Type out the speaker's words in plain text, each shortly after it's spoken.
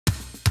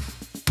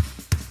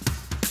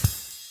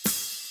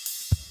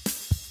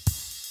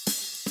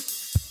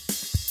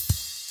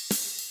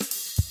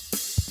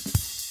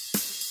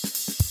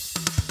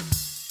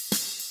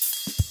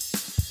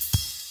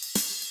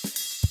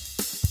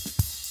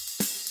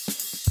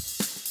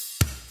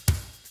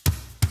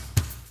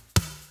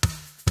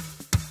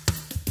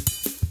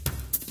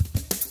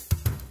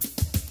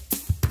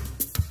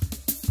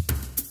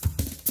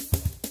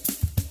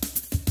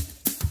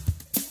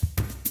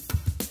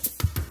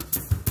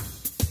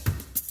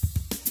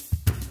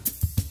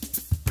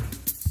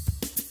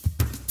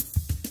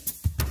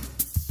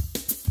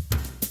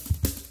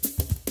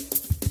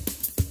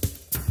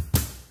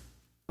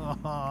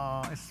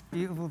Oh, it's a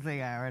beautiful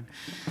thing, Arran.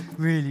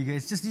 Really good.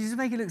 It's just, you just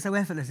make it look so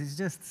effortless. It's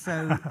just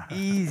so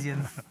easy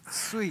and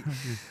sweet.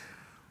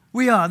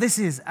 This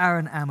is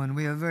Arran Ahmun.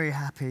 We are very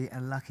happy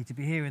and lucky to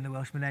be here in the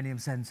Welsh Millennium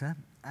Centre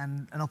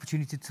and an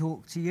opportunity to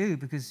talk to you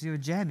because you're a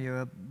gem.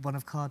 You're one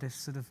of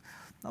Cardiff's sort of,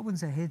 I wouldn't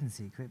say a hidden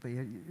secret, but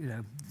you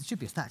know, there should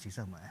be a statue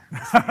somewhere.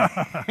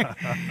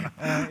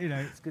 You know,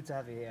 it's good to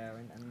have you here,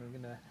 Arran, and we're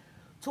going to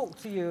talk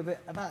to you a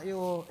bit about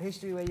your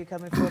history, where you're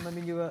coming from. I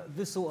mean, you were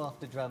the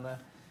sought-after drummer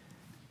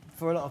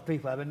for a lot of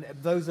people. I mean,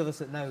 those of us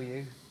that know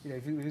you, you know,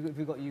 if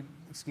we've got you,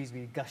 excuse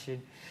me,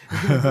 gushing,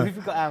 if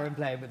we've got Arran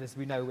playing with us,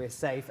 we know we're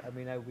safe, and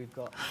we know we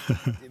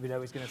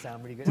know it's going to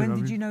sound really good. When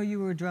did you know you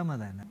were a drummer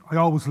then? I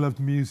always loved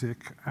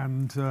music,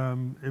 and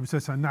it was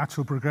just a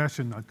natural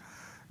progression.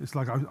 It's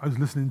like I was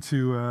listening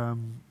to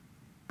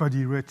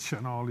Buddy Rich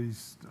and all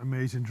these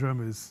amazing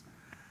drummers,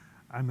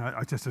 and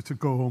I just had to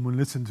go home and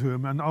listen to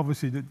them, and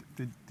obviously the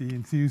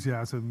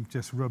enthusiasm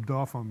just rubbed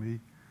off on me,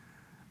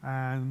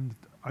 and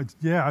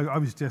I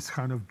was just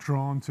kind of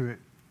drawn to it.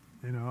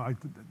 You know,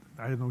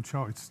 I had no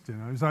choice. You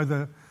know, it was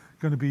either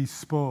going to be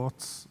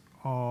sports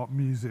or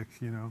music.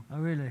 You know. Oh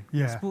really?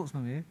 Yeah. A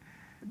sportsman, were you?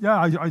 Yeah,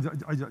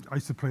 I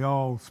used to play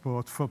all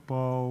sports: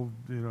 football,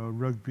 you know,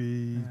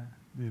 rugby. Yeah.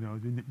 You know,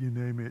 you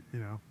name it. You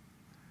know.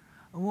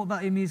 And what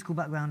about your musical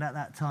background at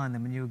that time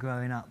then, when you were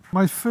growing up?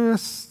 My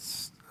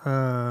first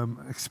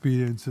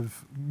experience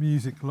of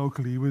music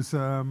locally was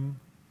the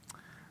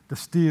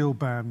Steel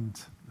Pan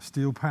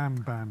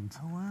Band.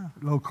 Oh wow!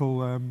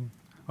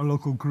 A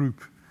local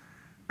group,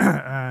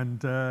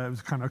 and it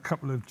was kind of a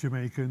couple of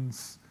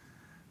Jamaicans,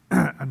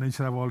 and they used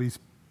to have all these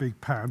big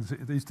pans.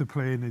 They used to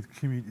play in the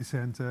community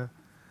centre,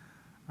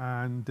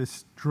 and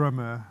this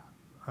drummer,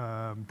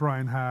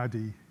 Brian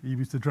Hardy, he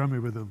was the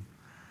drummer with them,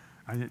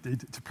 and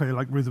to play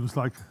like rhythms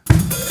like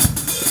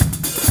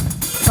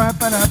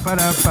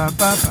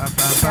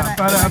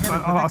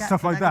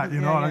stuff like that, you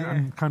know,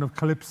 and kind of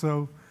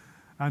calypso.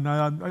 And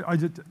I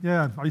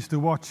used to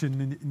watch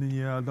in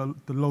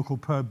the local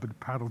pub at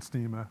Paddle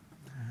Steamer.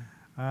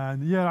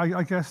 And yeah,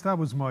 I guess that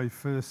was my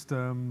first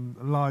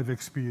live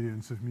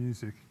experience of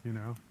music, you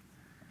know.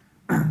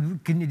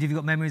 Have you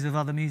got memories of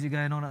other music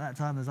going on at that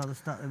time? There's other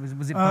stuff.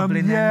 Was it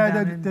bubbling then?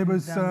 Yeah, there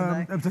was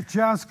a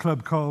jazz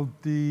club called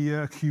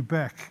the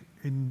Quebec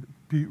in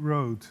Butte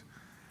Road,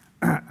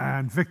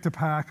 and Victor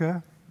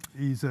Parker,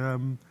 he's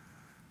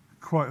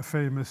quite a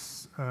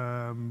famous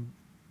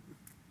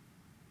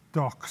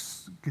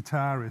Doc's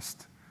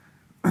guitarist,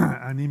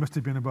 and he must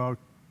have been about,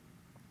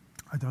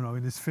 I don't know,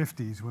 in his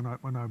 50s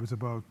when I was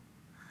about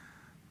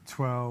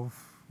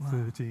 12, wow.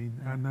 13,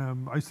 yeah.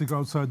 And I used to go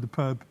outside the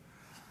pub.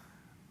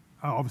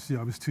 Obviously,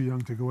 I was too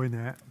young to go in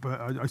there, but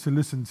I used to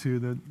listen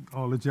to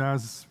all the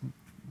jazz,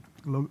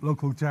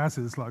 local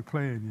jazzers like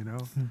playing, you know.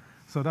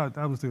 So that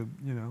was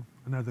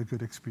another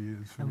good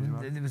experience for me.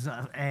 Right? There was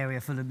an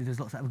area full of, there was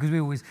lots of, because we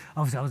always,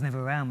 obviously I was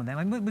never around with them.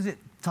 I mean, was it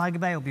Tiger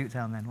Bay or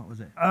Butetown then? What was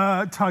it?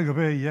 Tiger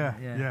Bay,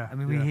 yeah. I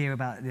mean, we hear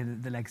about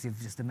the legacy of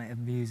just the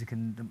music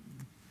and the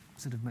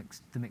sort of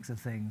the mix of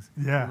things.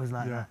 Yeah, it was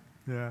like that.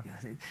 Yeah.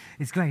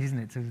 It's great, isn't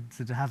it,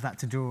 to have that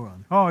to draw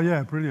on? Oh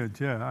yeah, brilliant.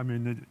 Yeah, I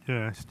mean,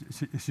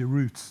 it's your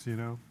roots, you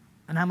know.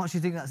 And how much do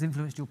you think that's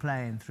influenced your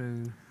playing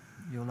through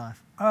your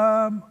life?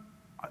 I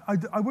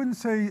wouldn't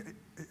say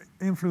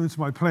influenced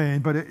my playing,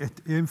 but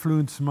it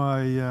influenced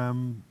my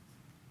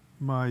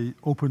my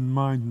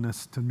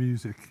open-mindedness to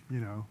music, you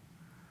know,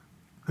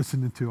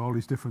 listening to all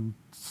these different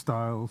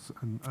styles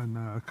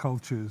and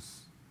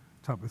cultures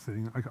type of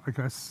thing. I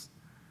guess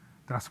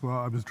that's what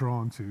I was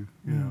drawn to,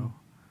 you know.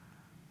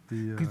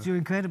 Because you're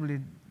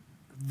incredibly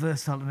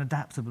versatile and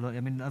adaptable.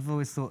 I mean, I've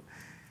always thought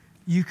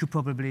you could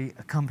probably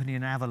accompany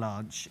an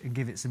avalanche and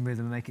give it some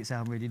rhythm and make it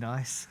sound really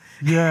nice.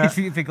 Yeah.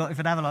 if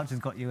an avalanche has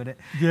got you in it.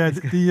 Yeah,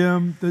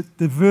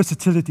 the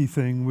versatility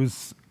thing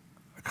was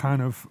a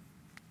kind of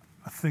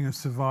a thing of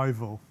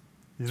survival.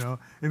 You know,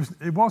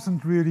 it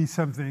wasn't really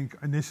something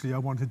initially I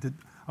wanted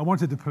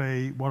to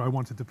play what I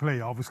wanted to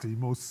play. Obviously,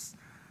 most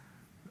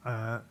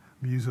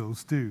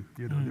musos do.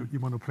 You know, you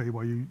want to play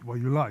what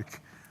you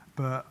like,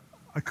 but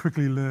I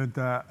quickly learned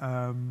that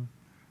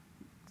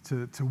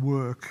to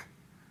work,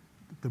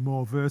 the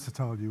more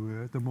versatile you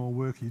were, the more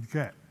work you'd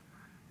get,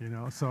 you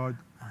know. So,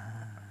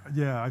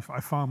 I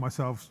found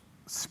myself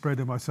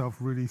spreading myself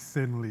really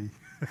thinly.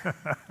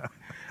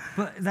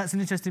 But that's an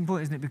interesting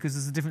point, isn't it? Because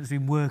there's a difference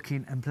between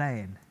working and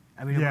playing.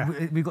 I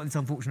mean, we've got this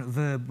unfortunate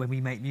verb when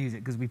we make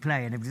music, because we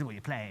play and everybody says, well,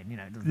 you're playing, you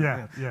know. It doesn't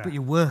feel. But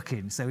you're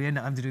working, so you end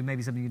up having to do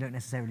maybe something you don't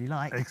necessarily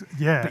like.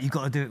 But you've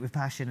got to do it with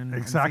passion and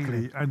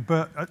exactly.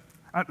 But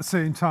at the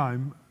same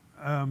time,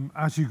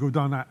 as you go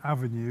down that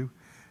avenue,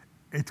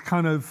 it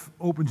kind of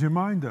opens your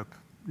mind up,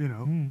 you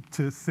know,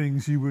 to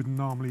things you wouldn't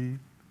normally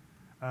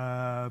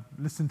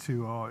listen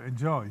to or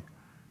enjoy,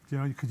 you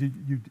know, because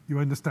you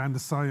understand the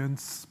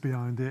science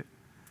behind it,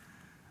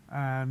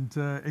 and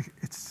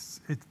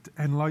it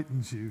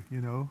enlightens you, you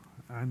know,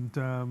 and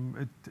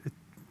it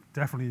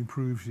definitely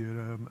improves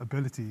your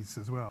abilities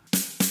as well.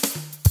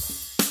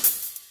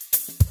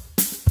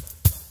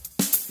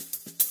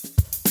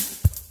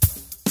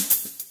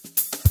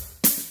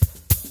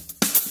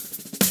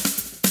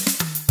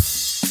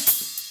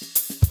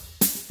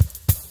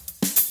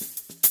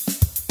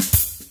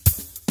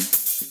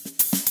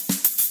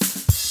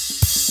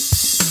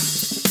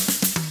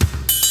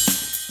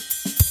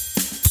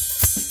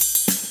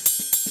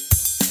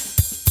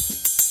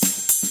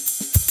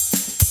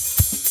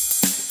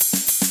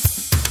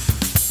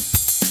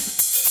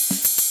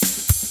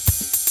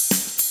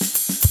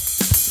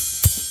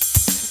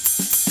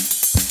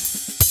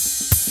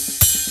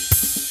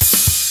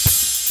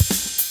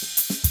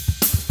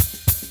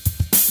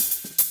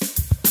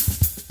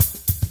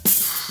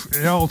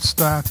 It all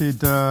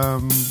started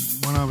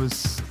when I was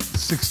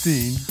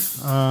 16.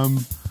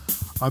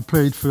 I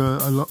played for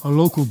a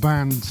local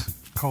band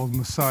called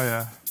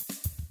Messiah.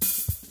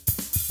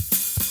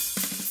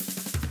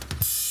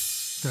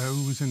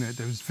 Who was in it?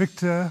 There was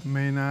Victor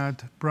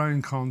Maynard,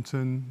 Brian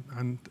Compton,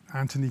 and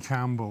Anthony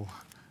Campbell.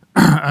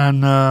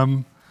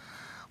 And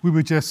we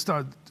were just,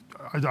 I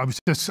was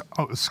just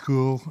out of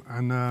school,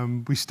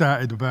 and we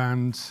started a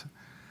band,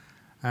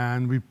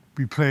 and we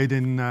played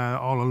in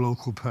all the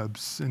local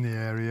pubs in the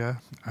area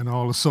and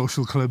all the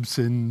social clubs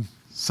in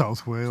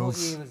South Wales.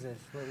 What year was this?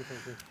 What were you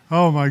thinking?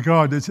 Oh my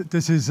God,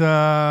 this is,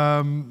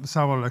 let's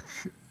have a look.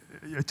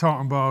 You're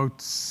talking about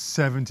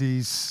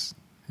 70s,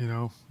 you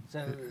know,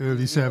 So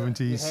early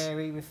 70s. You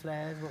hairy with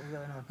flares? What was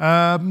going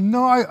on?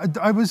 No,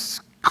 I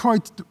was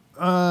quite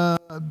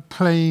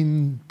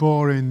plain,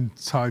 boring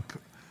type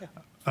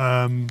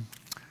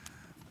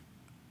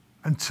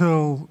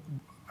until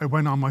I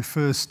went on my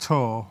first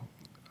tour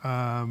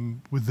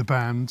with the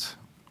band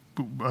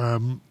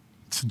to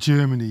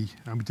Germany,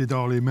 and we did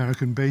all the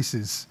American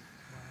bases.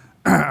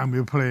 Wow. And we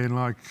were playing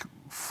like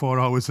 4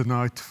 hours a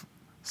night,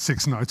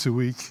 6 nights a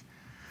week.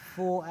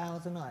 4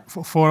 hours a night?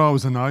 4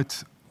 hours a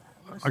night.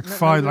 Like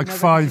five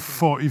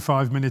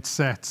 45-minute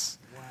sets.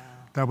 Wow.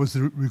 That was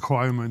the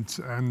requirement,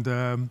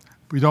 and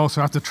we'd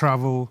also have to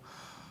travel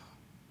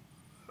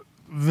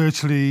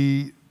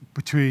virtually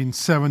between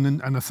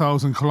 700 and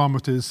 1,000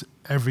 kilometers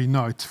every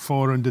night,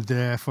 400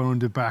 there,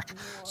 400 back.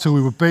 What? So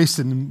we were based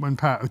in one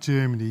part of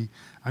Germany,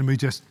 and we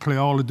just play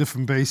all the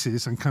different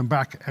bases and come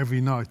back every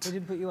night. They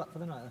didn't put you up for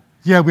the night, though?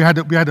 Yeah, we had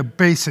a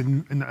base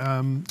in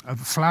a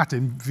flat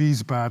in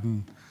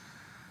Wiesbaden,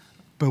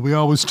 but we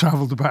always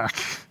travelled back.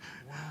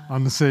 Wow.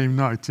 On the same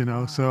night, you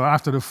know. Wow. So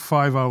after the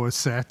 5-hour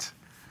set,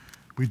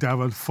 we'd have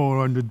a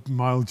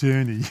 400-mile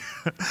journey,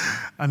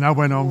 and that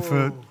went on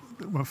for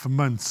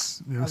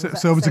months. You know.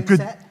 So it was a good.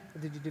 Set?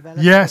 Did you develop?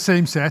 Yeah,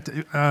 same set,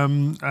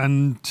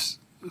 and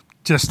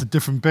just a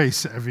different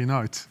bass every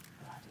night.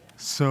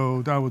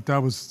 So that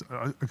was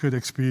a good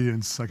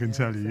experience, I can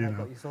tell you. You know.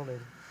 Got you solid.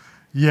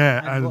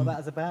 Yeah. And what about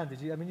as a band?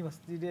 Did you? I mean, you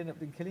end up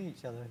killing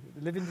each other,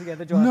 living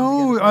together, driving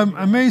no, together.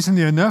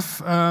 Amazingly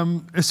enough,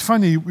 it's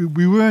funny.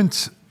 We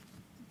weren't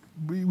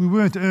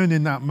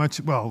earning that much.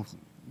 Well,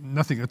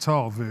 nothing at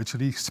all,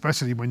 virtually.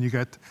 Especially when you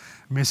get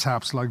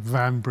mishaps like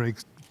van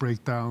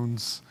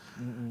breakdowns.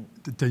 Mm-mm.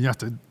 Then you have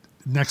to.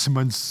 Next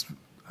month's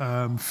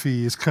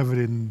fee is covered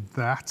in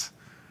that.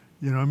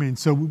 You know what I mean?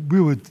 So we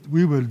were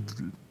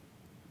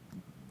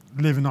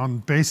living on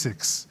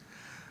basics.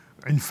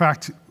 In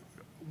fact,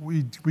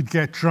 we'd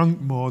get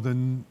drunk more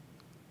than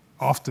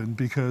often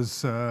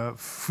because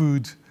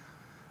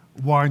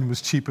wine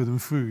was cheaper than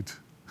food.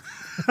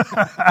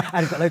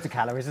 And it's got loads of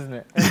calories, isn't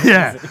it?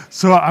 Yeah.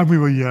 So, and we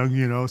were young,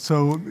 you know.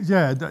 So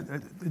yeah,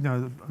 you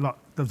know, there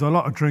was a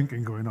lot of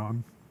drinking going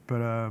on.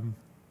 But and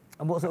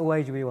what sort of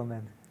wage were you on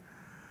then?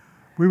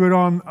 We were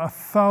on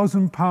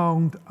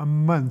 £1,000 a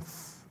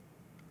month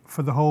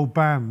for the whole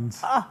band.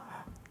 Ah.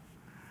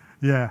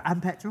 Yeah.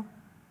 And petrol?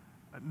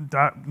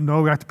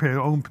 No, we had to pay our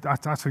own.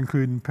 That's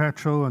including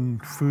petrol and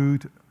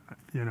food.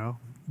 You know,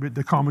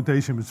 the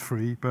accommodation was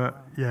free, but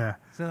wow. Yeah.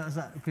 So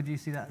could you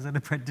see that as an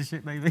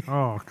apprenticeship, maybe?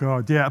 Oh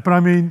God, yeah. But I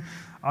mean,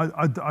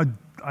 I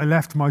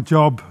left my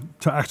job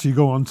to actually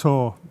go on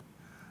tour.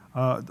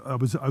 I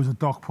was a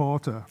dock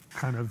porter,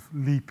 kind of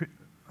leap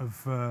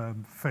of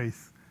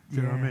faith. Do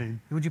you know what I mean?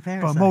 Would your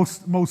parents But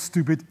most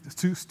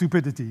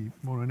stupidity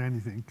more than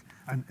anything,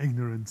 and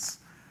ignorance,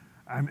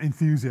 and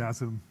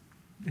enthusiasm.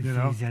 You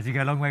know? You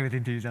go a long way with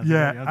enthusiasm.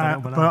 Yeah,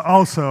 but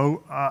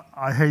also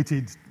I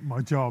hated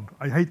my job.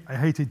 I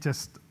hated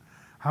just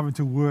having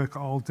to work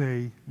all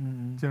day.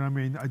 Mm-hmm. Do you know what I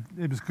mean?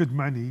 It was good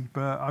money,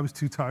 but I was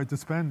too tired to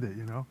spend it.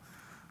 You know,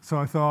 so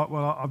I thought,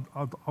 well,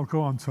 I'll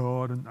go on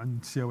tour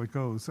and see how it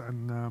goes.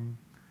 And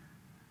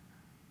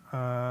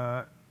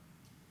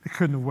it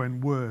couldn't have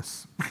went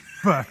worse,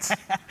 but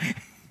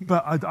we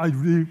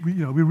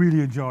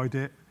really enjoyed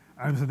it,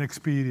 and it was an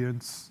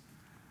experience,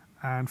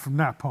 and from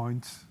that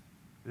point,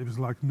 it was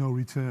like no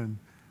return.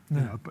 No.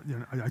 You know, but you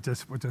know, I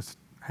just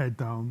head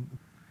down.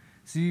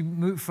 So you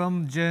moved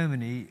from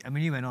Germany. I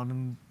mean, you went on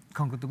and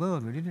conquered the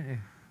world, really, didn't you?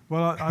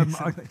 Well, I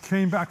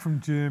came back from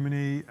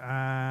Germany,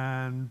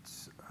 and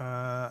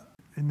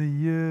in the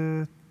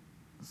year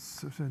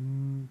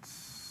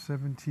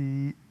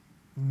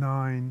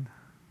 79.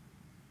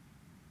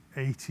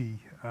 80.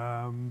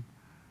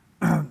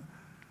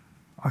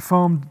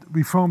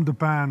 We formed a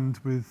band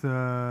with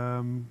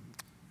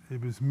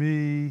it was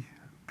me,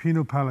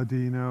 Pino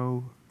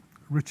Palladino,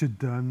 Richard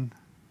Dunn,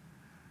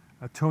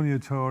 Antonio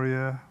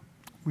Torria.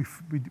 We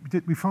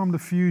formed a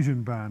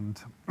fusion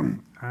band,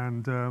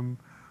 and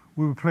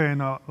we were playing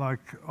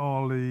like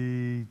all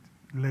the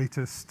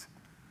latest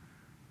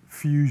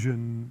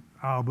fusion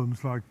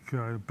albums, like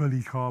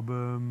Billy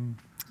Cobham,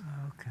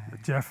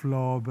 Jeff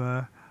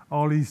Lorber.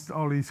 All these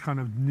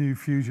kind of new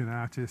fusion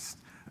artists,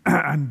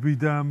 and we'd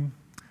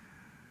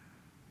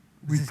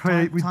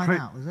play. Time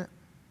Out, was it?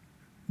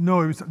 No,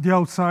 it was the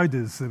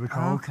Outsiders, they were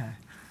called. Oh, okay.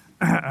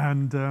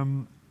 And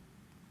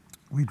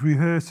we'd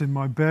rehearse in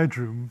my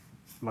bedroom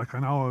like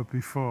an hour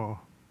before.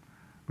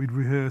 We'd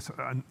rehearse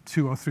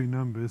 2 or 3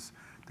 numbers,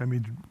 then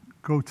we'd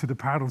go to the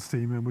paddle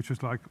steamer, which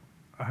was like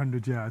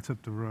 100 yards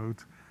up the road,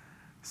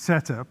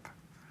 set up,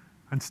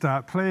 and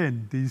start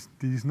playing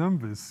these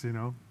numbers, you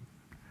know.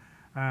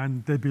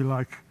 And they'd be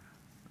like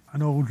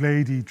an old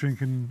lady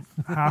drinking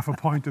half a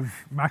pint of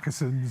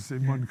moccasins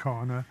in one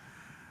corner,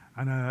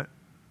 and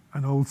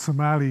an old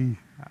Somali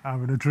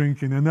having a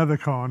drink in another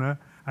corner,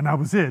 and that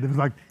was it. There was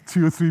like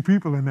 2 or 3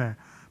 people in there.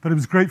 But it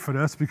was great for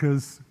us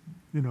because,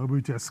 you know, we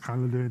were just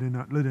kind of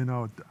learning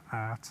our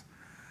art,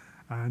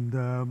 and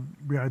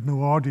we had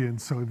no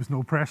audience, so it was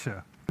no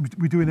pressure.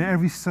 We're doing it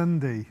every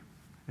Sunday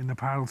in the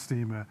paddle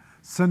steamer,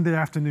 Sunday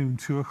afternoon,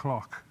 2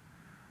 o'clock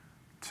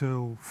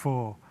till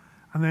 4.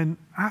 And then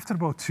after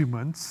about 2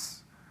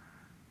 months,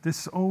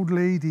 this old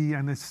lady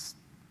and this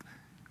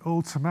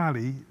old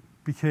Somali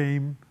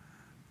became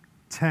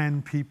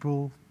 10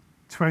 people,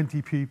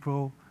 20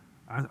 people,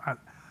 and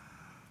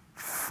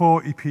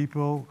 40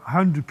 people,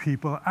 100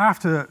 people.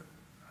 After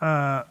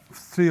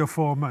 3 or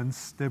 4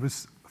 months, there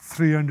was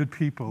 300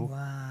 people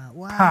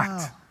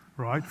packed,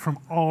 right, from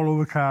all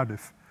over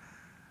Cardiff,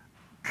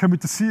 coming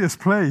to see us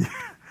play.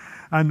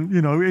 And,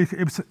 you know,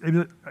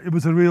 it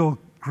was a real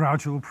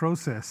gradual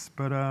process.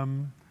 But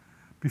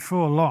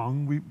before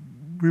long,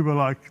 we were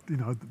like, you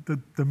know,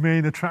 the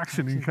main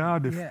attraction in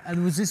Cardiff. Yeah,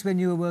 and was this when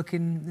you were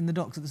working in the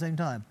docks at the same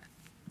time?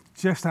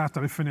 Just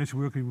after I finished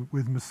working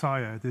with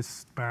Messiah,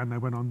 this band, I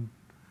went on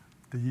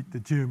the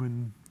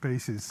German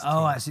bases.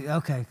 Oh, actually,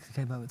 okay.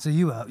 So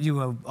you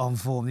were on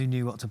form. You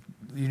knew what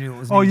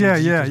was. Oh yeah,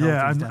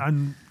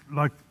 and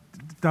like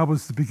that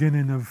was the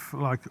beginning of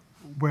like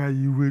where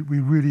we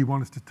really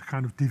wanted to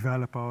kind of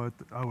develop our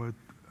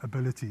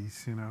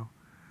abilities, you know.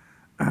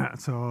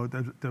 So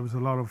there was a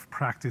lot of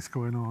practice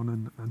going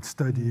on and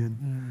studying,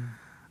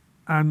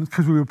 and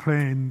because we were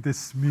playing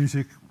this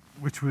music,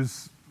 which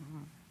was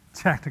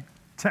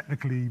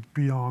technically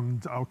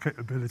beyond our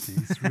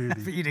capabilities, really.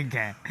 But you didn't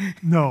care.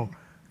 No,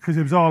 because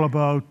it was all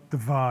about the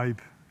vibe,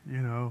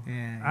 you know,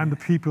 and the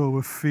people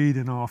were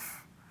feeding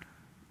off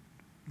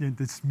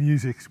this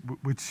music,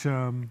 which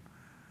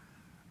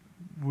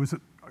was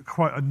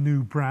quite a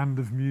new brand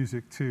of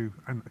music too,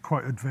 and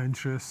quite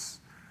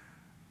adventurous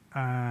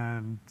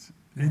and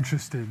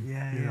interesting,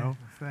 you know.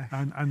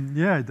 And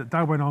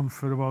that went on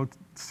for about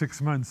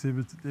 6 months. It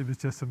was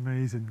just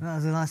amazing. That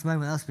was a nice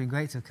moment. That's been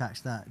great to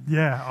catch that.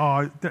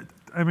 Yeah.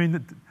 I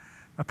mean,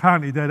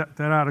 apparently they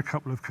had a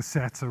couple of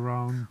cassettes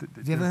around.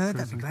 Have you ever heard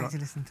that? It'd be great to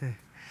listen to.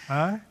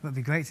 It'd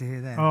be great to hear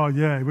them. Oh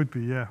yeah, it would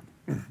be. Yeah.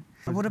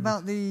 And what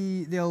about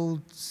the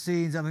old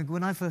scenes? I mean,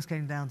 when I first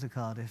came down to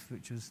Cardiff,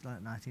 which was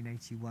like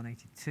 1981,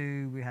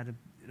 82, we had a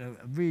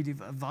really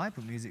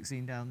vibrant music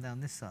scene down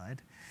this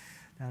side,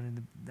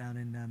 down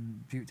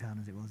in Butetown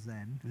as it was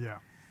then. Yeah.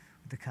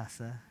 With the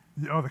Casa.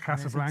 Oh, the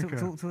Casablanca.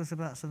 So talk to us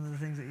about some of the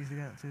things that you used to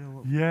go up to. Or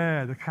what?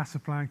 Yeah, the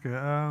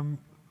Casablanca.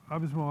 I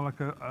was more like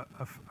a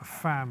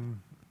fan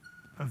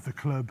of the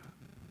club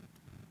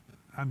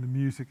and the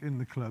music in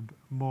the club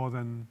more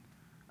than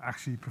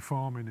actually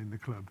performing in the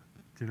club.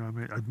 Do you know what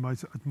I mean?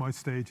 At my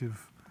stage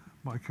of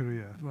my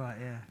career. Right.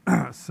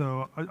 Yeah.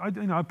 So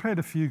I played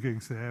a few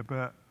gigs there,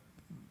 but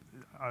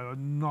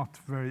not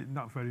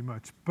very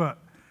much. But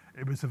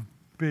it was a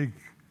big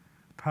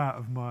part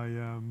of my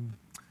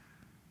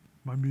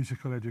my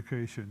musical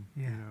education.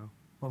 Yeah. You know.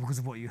 Well, because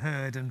of what you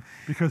heard and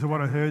because of what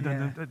I heard,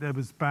 and there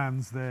was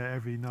bands there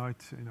every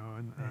night, you know,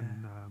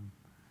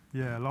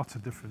 and lots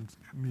of different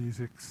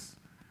musics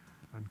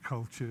and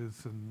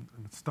cultures and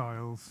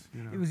styles,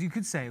 you know. You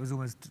could say it was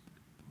almost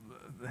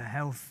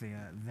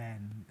healthier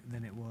then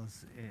than it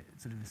was,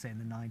 sort of, say, in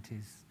the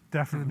 90s.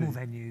 Definitely. There were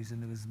more venues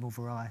and there was more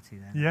variety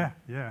then.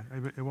 Yeah,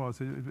 it was.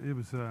 It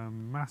was a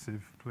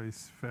massive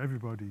place for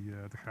everybody,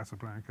 the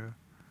Casablanca.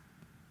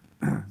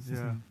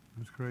 Yeah. It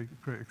was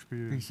great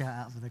experience. Big shout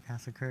out for the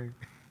Casa crew.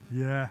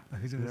 Yeah.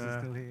 Who's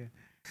still here.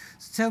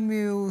 So tell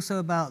me also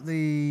about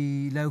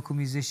the local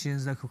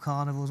musicians, local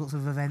carnivals. What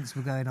sort of events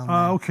were going on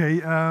there? Okay.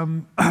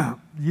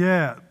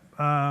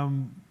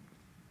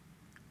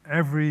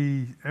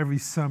 Every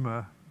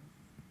summer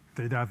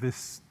they'd have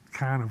this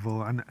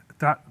carnival, and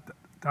that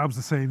was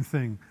the same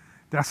thing.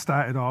 That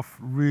started off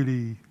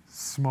really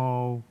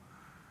small,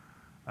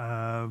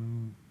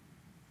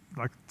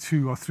 like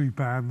 2 or 3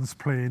 bands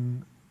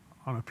playing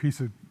on a piece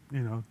of,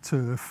 you know,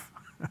 turf,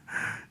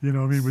 you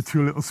know what I mean, with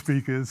 2 little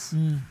speakers.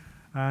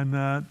 And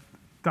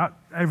that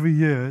every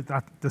year,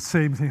 the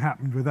same thing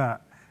happened with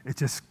that. It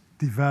just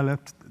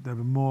developed. There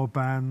were more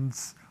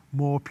bands,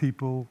 more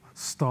people,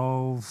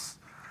 stalls,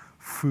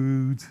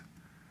 food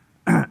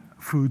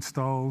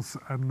stalls,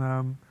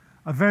 and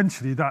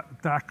eventually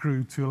that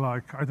grew to,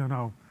 like, I don't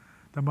know,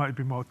 there might have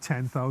been about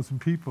 10,000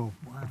 people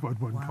at one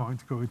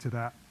point going to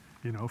that,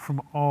 you know,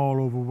 from all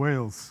over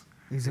Wales.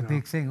 It was a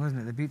big thing,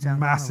 wasn't it? The Butetown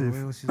massive.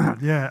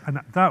 Yeah, and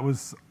that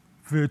was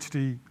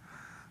virtually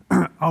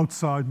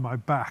outside my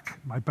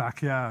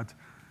backyard.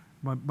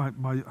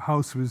 My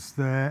house was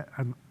there,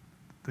 and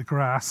the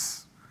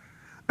grass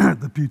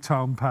the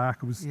Buttown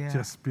Park was Yeah.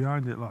 just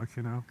behind it, like,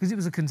 you know. Because it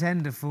was a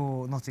contender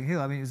for Notting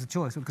Hill. I mean, it was a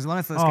choice. Because when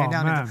I first came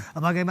down, I thought,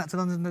 am I going back to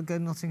London to go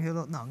to Notting Hill?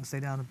 No, I'm going to stay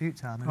down at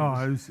Buttown. Oh,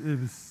 it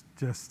was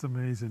just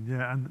amazing,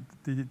 yeah. And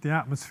the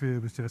atmosphere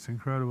was just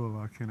incredible,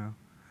 like, you know.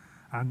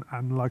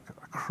 And like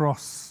a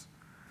cross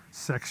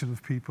section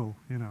of people,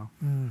 you know.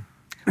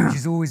 Which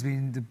has always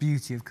been the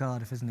beauty of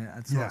Cardiff, isn't it?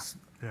 That's what's,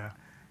 yeah.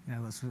 You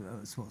know,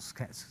 that's what's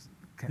kept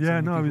Yeah,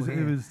 so no, many people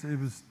here. it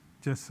was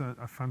just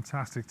a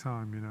fantastic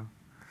time, you know.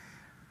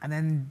 And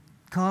then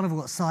Carnival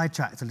got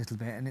sidetracked a little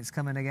bit, and it's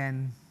coming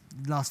again.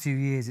 Last few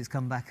years, it's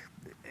come back.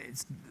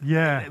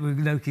 We're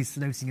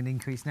noticing an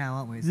increase now,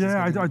 aren't we?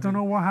 I don't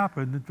know what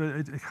happened, but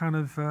it kind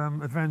of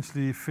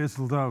eventually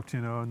fizzled out,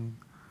 you know. And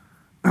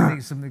I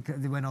think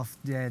they went off.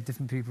 Yeah,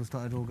 different people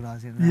started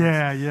organising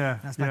it.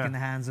 That's back in the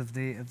hands of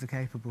the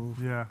capable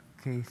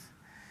Keith.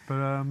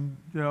 But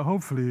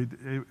hopefully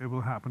it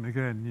will happen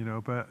again, you know.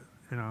 But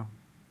you know,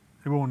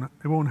 it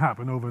won't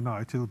happen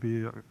overnight. It'll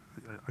be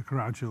a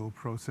gradual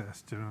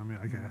process. Do you know what I mean?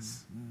 I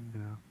guess, you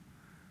know.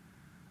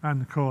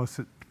 And of course,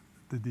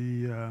 the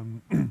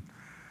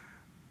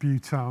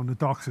Buttown, the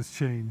docks has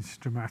changed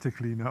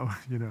dramatically now,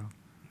 you know.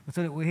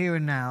 So look, we're here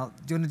and now.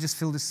 Do you want to just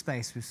fill this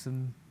space with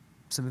some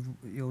of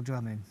your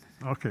drumming?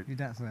 Okay. Do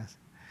that for us.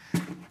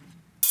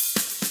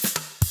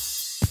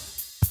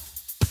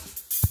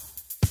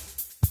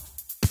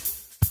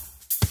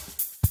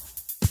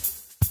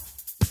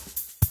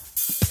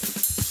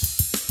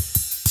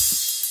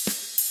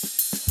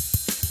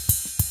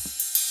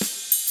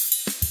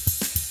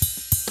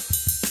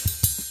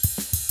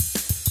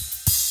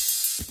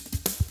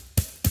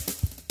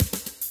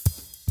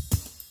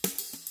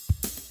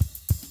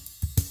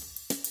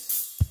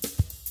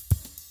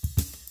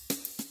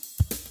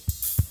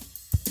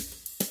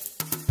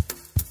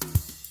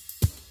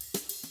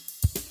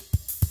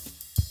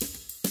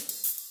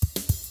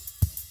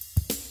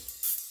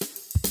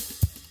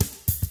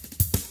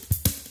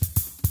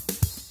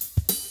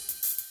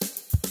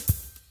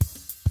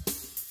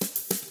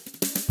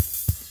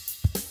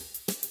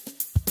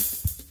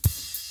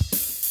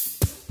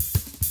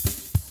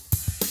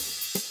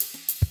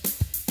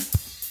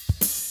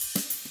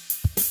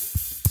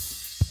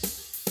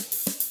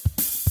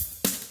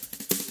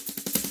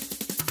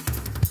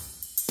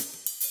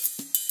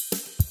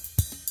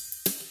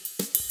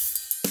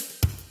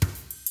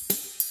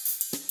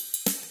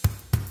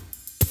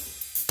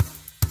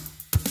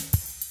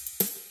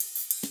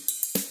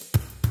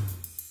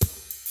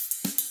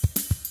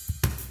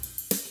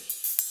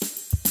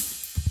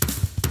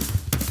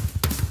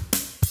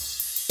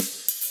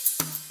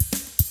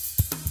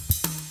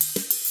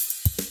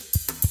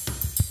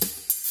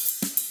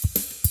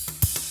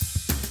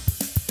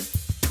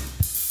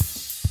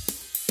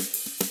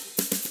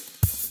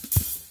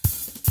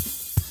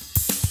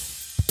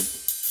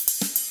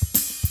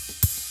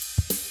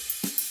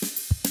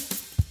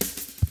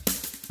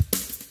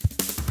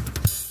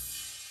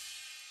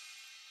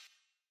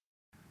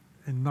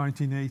 In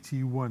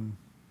 1981,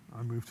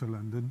 I moved to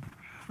London.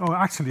 Oh,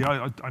 actually,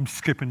 I'm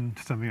skipping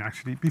something,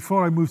 actually.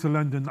 Before I moved to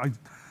London,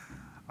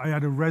 I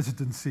had a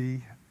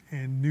residency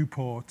in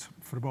Newport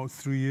for about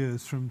 3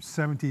 years, from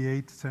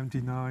 78,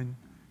 79,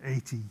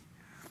 80,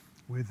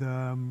 with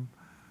a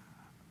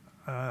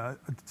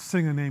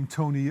singer named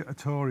Tony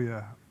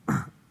Atoria.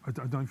 I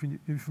don't know if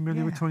you're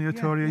familiar with Tony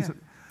Atoria.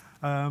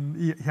 Yeah.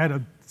 He had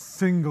a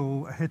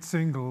hit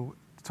single,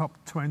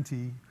 top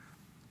 20,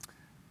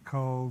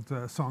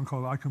 a song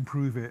called I Can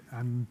Prove It,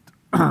 and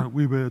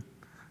we were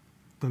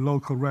the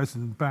local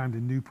resident band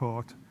in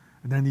Newport,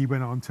 and then he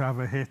went on to have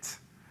a hit,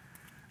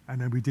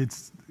 and then we did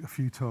a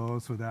few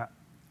tours with that.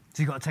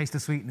 So you got a taste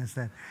of sweetness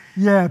then?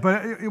 Yeah,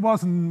 but it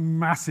wasn't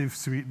massive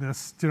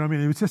sweetness, do you know what I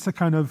mean? It was just a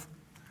kind of,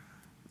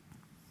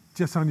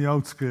 just on the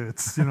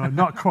outskirts, you know,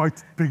 not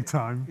quite big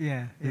time.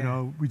 You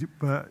know,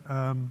 but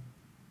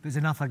it's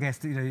enough, I guess,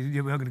 that, you know,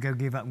 you're not going to go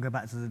give up and go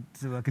back to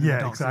working in the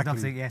docks. Exactly. Enough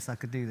to think, yes, I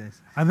could do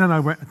this. And then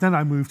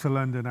I moved to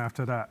London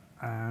after that,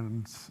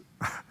 and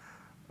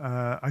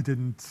I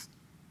didn't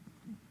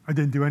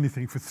do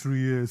anything for 3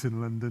 years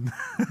in London.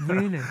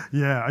 Really?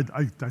 Yeah,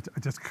 I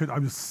just couldn't. I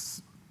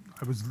was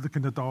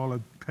looking at all the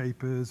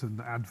papers and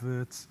the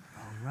adverts,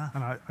 rough.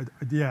 and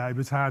it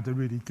was hard to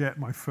really get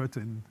my foot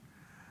in,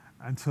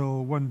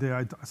 until one day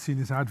I'd seen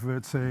this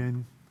advert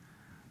saying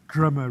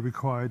drummer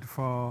required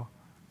for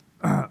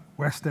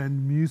West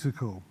End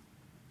musical,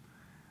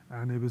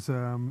 and it was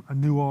a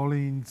New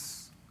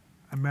Orleans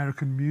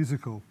American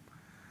musical,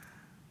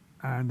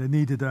 and they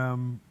needed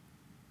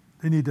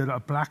a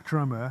black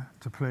drummer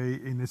to play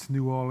in this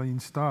New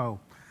Orleans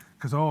style,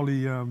 because all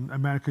the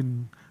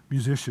American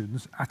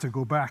musicians had to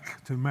go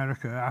back to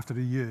America after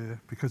a year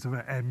because of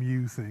an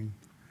MU thing.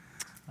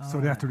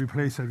 So they had to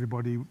replace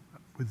everybody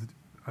with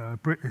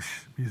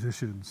British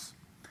musicians,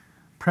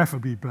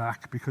 preferably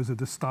black because of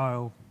the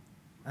style.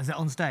 Is it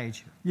on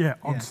stage? Yeah,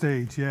 on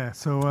stage, yeah.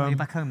 So you're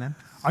back home then?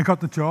 I got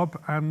the job,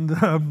 and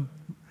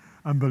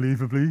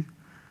unbelievably,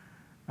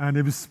 and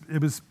it was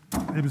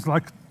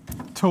like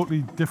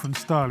totally different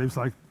style. It was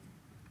like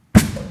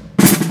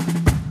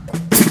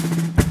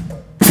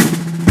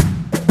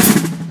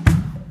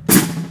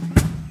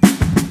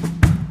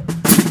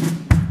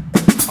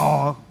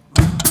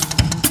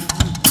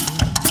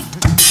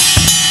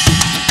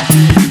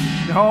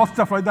All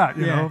stuff like that,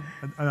 you Yeah. know.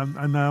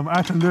 And I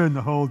had to learn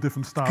the whole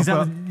different style.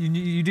 Because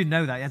you didn't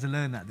know that. You had to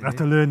learn that, did I had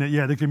to learn it,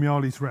 yeah. They give me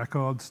all these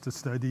records to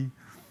study.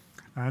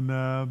 And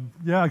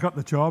yeah, I got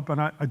the job, and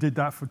I did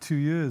that for 2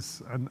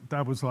 years. And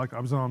that was like, I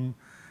was on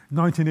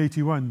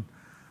 1981.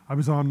 I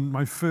was on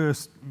my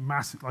first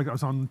massive, like I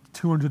was on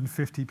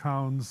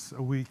 £250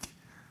 a week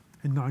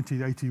in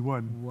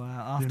 1981.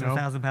 Wow, after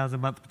 £1,000 a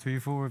month between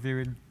four of you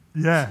in...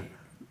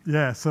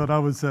 Yeah, so that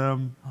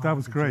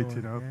was great, joy,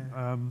 you know.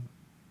 yeah.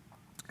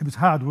 It was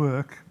hard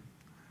work.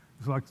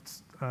 It was like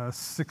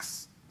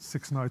six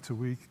nights a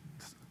week,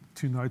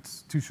 2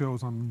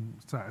 shows on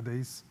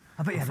Saturdays.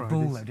 I bet you had a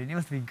ball though, didn't you? It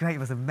must have been great. You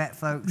must have met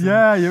folks.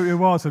 Yeah, it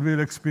was a real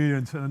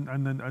experience,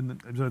 and it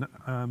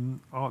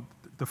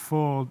was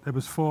there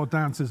was 4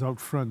 dancers out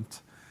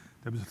front.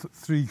 There was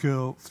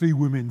 3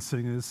 women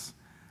singers,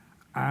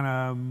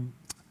 and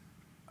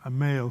a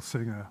male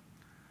singer,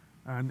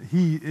 and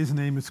his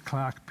name is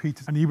Clark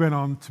Peters, and he went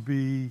on to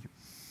be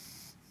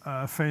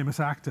a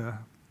famous actor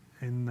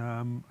in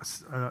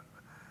a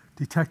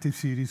detective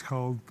series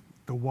called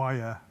The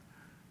Wire.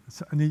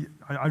 And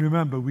I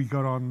remember we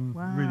got on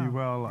really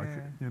well, like,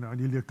 you know, and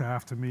he looked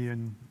after me,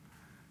 and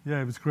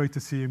yeah, it was great to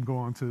see him go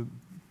on to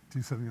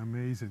do something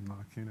amazing,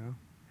 like, you know.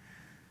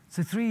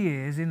 So 3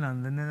 years in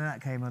London, then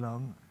that came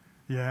along.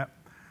 Yeah.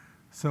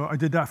 So I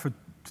did that for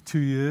 2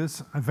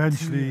 years.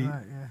 Eventually,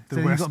 so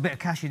you got a bit of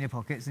cash in your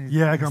pockets.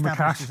 And I got my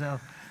cash.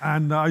 Yourself.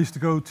 And I used to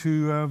go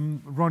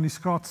to Ronnie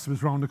Scott's,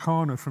 was round the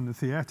corner from the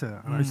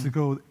theatre, and I used to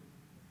go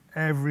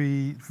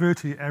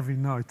virtually every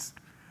night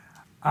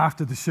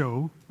after the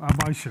show,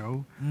 my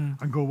show,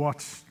 and go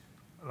watch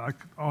like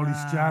all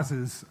these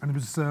jazzes. And it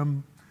was,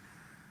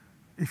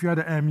 if you had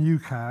an MU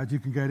card, you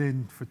can get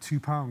in for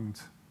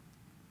 £2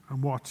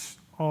 and watch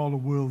all the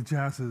world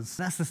jazzes.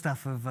 That's the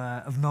stuff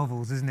of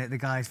novels, isn't it? The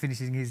guy's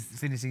finishing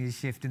his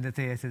shift in the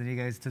theatre, then he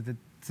goes to the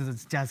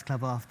jazz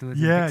club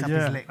afterwards and picks up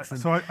his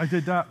licks. So I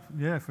did that,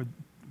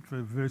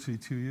 for virtually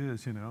 2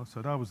 years, you know.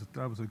 So that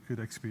was a good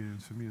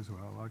experience for me as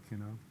well, like, you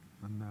know,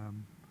 and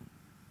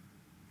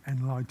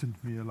enlightened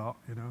me a lot,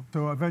 you know.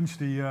 So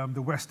eventually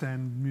the West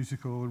End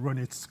musical run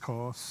its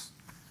course,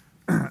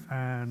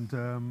 and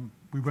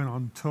we went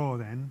on tour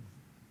then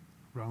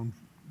around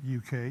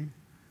UK,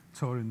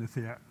 touring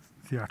the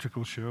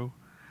theatrical show.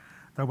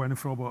 That went on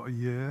for about a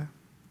year.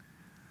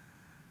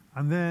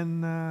 And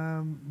then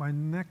my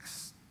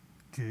next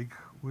gig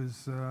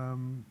was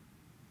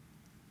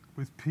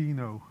with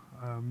Pino,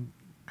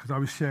 because I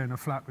was sharing a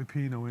flat with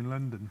Pino in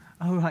London.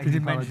 Oh, right, you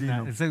didn't mention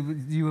that. So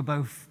you were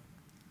both...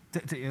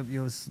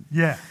 yours.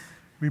 Yeah,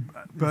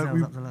 but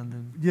up to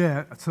London.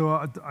 Yeah,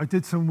 so I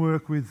did some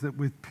work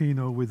with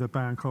Pino with a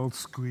band called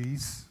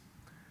Squeeze.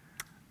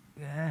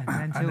 Yeah,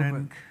 and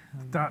then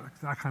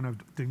that kind of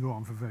didn't go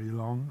on for very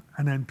long.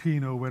 And then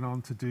Pino went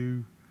on to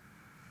do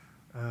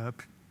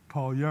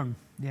Paul Young.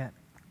 Yeah.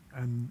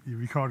 And he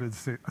recorded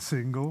a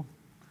single,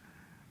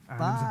 and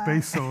there was a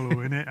bass solo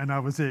in it, and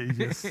that was it.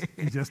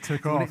 He just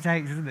took off. What it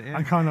takes, isn't it? Yeah.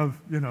 And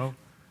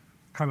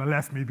kind of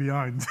left me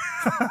behind.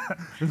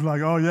 It was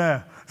like, oh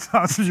yeah, so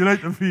I'll see you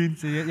later, Pete.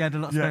 So you had a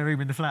lot of spare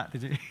room in the flat,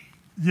 did you?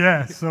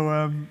 Yeah,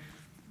 so,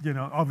 you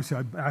know, obviously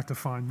I had to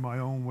find my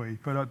own way,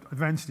 but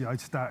eventually I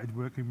started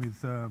working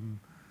with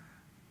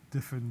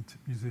different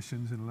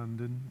musicians in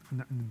London,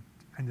 and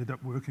ended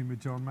up working with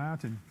John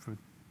Martyn for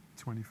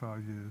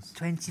 25 years.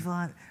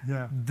 25?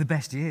 Yeah. The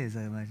best years,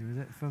 I imagine,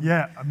 was it?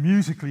 Yeah,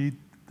 musically,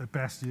 the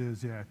best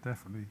years, yeah,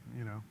 definitely,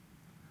 you know.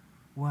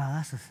 Wow,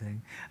 that's the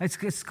thing.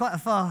 It's quite a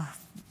far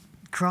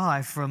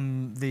cry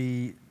from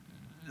the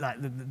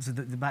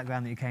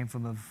background that you came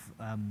from of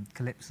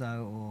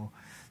calypso or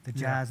the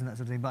jazz and that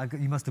sort of thing. But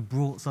you must have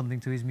brought something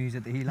to his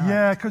music that he liked.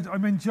 Yeah, because I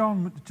mean,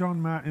 John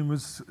Martyn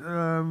was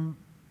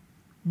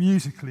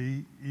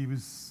musically he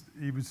was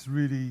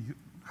really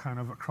kind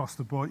of across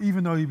the board.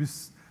 Even though he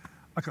was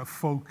like a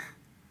folk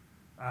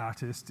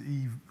artist,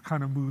 he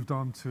kind of moved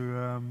on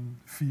to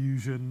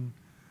fusion,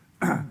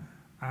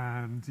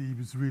 and he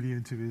was really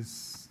into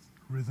his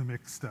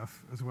rhythmic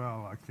stuff as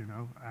well, like, you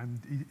know, and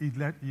he'd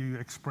let you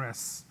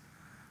express,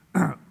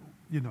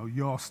 you know,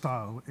 your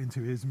style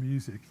into his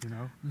music, you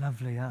know.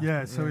 Lovely,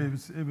 yeah. So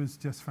it was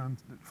just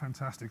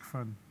fantastic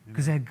fun.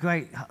 Because they're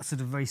great,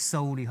 sort of very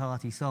soul-y,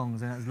 hearty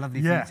songs, and it's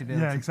lovely for you to be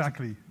able to... Yeah,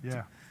 exactly.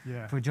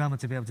 Yeah. For a drummer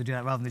to be able to do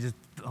that rather than just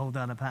hold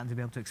down a pattern, to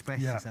be able to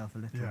express yourself a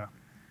little. Yeah.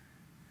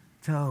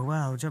 So,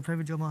 wow, did you play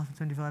with John Martyn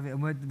 25 years?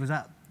 And was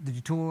that? Did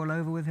you tour all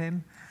over with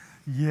him?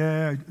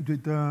 Yeah, I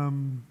did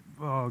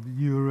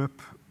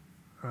Europe,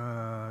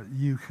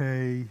 UK,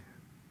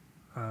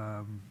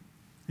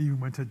 even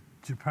went to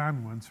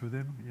Japan once with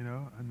him, you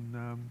know,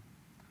 and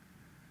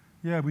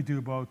yeah, we do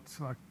about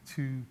like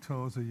 2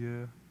 tours a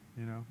year,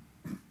 you know.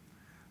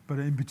 But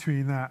in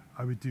between that,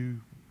 I would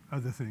do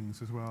other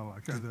things as well,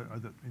 like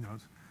other you know.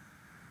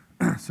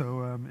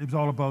 So it was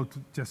all about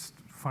just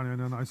finding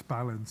a nice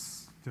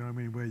balance, do you know what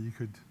I mean, where you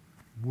could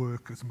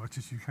work as much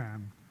as you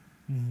can,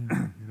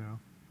 you know.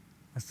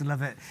 I still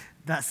love it.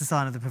 That's the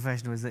sign of the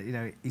professional, is that, you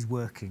know, he's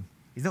working.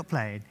 He's not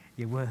playing,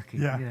 you're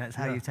working. Yeah. You know, that's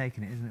how you've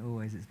taken it, isn't it,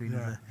 always? It's been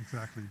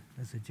exactly.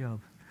 as a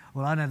job.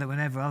 Well, I know that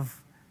whenever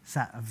I've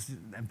sat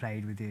and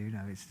played with you, you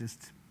know, it's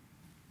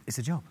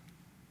a job.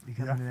 You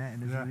come in there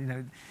and, you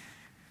know,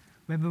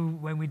 remember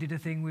when we did a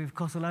thing with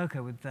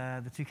Kosoloka with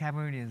the two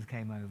Cameroonians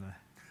came over?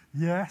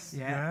 Yes,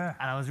 yeah.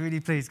 And I was really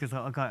pleased because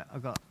I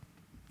got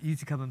you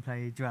to come and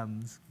play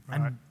drums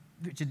and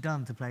Richard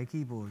Dunn to play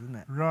keyboard, wasn't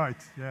it? Right,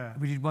 yeah.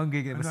 We did one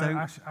gig and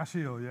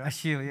Ashiel, yeah.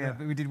 Ashiel, yeah.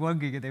 But we did one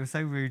gig and they were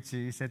so rude to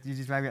you. You said, you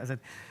just rang me up and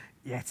said,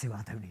 yeah, Tim,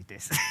 I don't need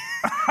this.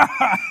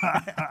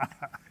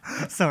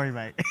 Sorry,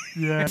 mate.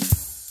 Yeah.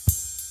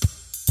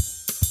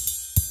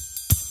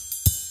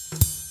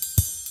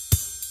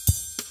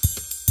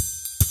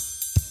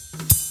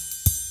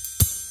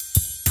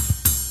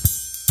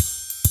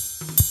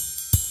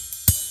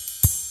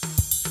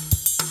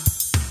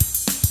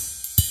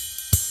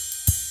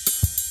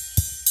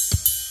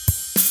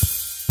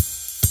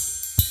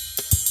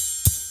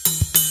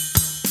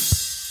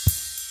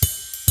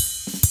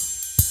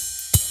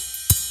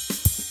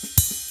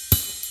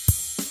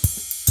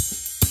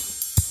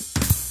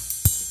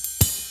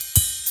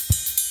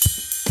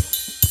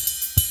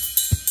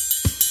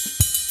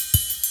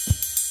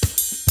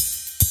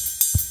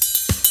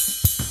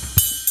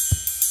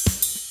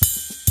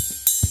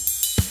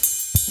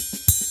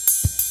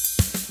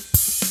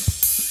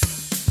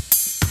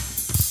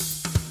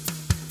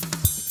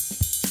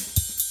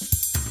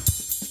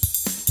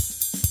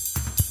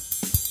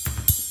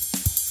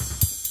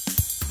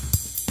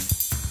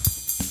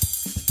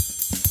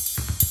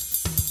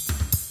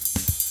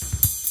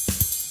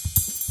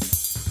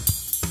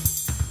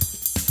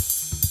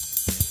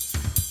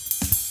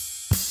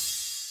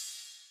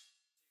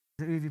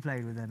 Who have you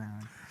played with then,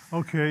 Arran?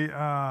 Okay,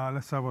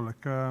 let's have a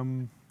look.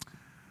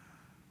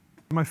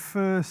 My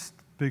first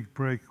big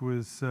break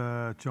was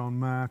John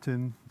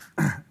Martyn,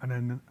 and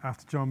then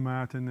after John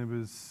Martyn it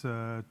was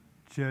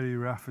Gerry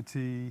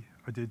Rafferty.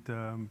 I did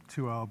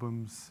 2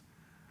 albums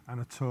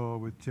and a tour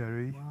with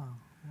Gerry.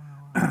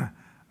 Wow.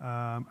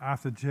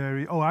 After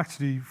Gerry,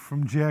 actually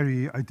from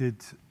Gerry I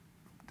did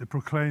the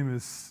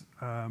Proclaimers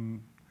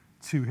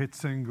 2 hit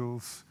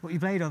singles. What you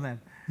played on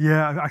then?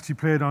 Yeah, I actually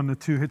played on the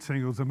 2 hit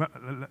singles,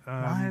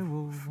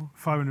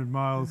 500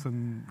 Miles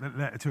and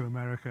Letter to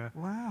America.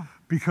 Wow.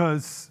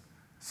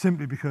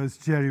 Simply because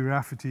Gerry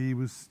Rafferty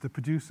was the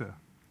producer.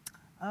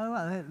 Oh,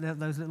 well,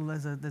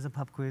 there's a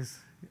pub quiz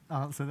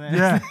answer there.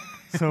 Yeah,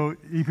 so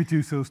he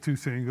produced those 2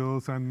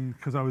 singles, and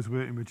because I was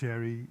working with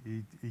Gerry,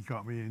 he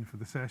got me in for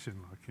the session,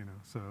 like, you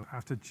know. So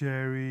after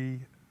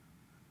Gerry,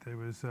 there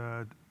was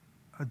a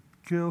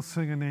girl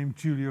singer named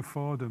Julia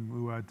Fordham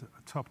who had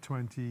a top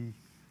 20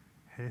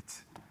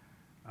 hit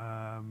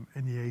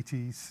in the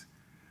 80s.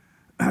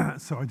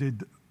 So I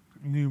did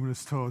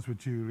numerous tours with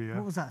Julia.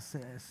 What was that?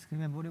 Can you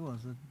remember what it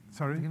was?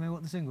 Sorry? Can you remember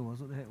what the single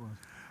was, what the hit was?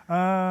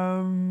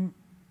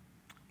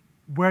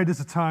 Where Does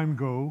the Time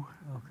Go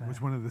Okay.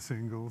 was one of the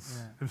singles.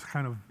 Yeah. It was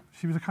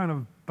she was a kind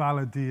of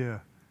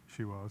balladeer,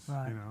 she was,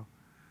 Right. you know.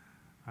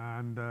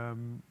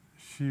 And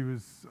she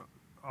was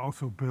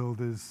also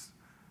billed as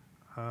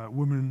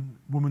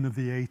woman of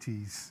the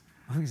 80s.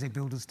 I think you say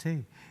Builder's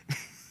Tea.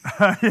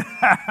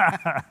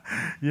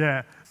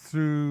 Yeah,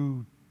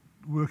 through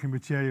working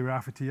with Gerry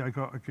Rafferty, I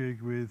got a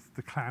gig with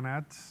the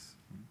Clanads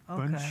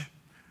bunch. Okay.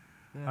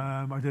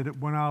 Yeah. I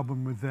did 1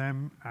 album with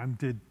them and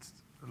did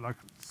like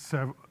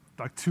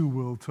 2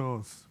 world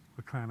tours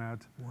with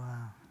Clanad.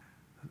 Wow.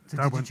 So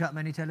did you chuck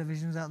many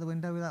televisions out the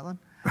window with that one?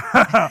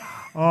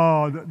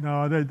 Oh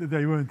no,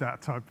 they weren't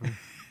that type of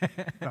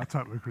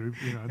group.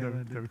 You know,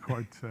 they were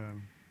quite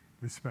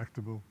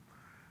respectable.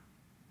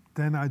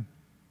 Then I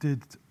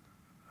did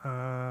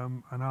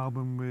an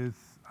album with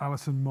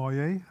Alison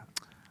Moyet.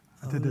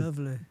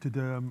 Lovely. Did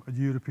a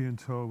European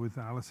tour with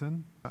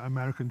Alison,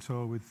 American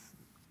tour with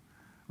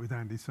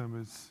Andy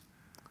Summers.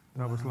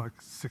 That was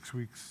like 6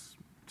 weeks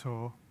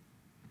tour.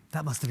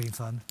 That must have been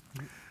fun.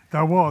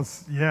 That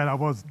was. It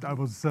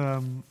was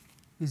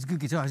He's a good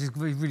guitarist. He's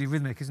really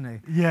rhythmic, isn't he?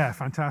 Yeah,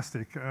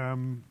 fantastic. Yeah,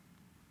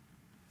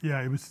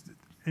 it was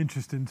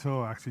interesting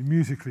tour actually.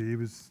 Musically, it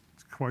was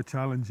quite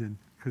challenging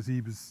because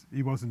he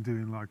wasn't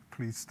doing like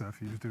police stuff.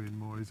 He was doing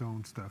more his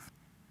own stuff.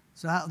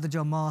 So out of the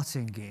John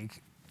Martyn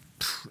gig,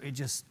 it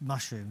just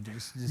mushroomed. It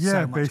was just Yeah,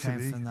 so much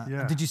basically, came from that.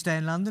 yeah. And did you stay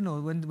in London,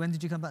 or when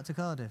did you come back to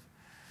Cardiff?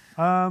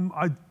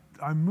 I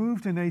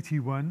moved in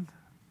 '81,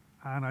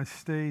 and I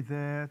stayed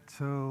there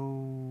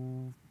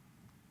till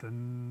the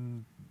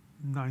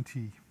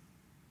 '90.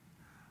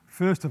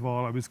 First of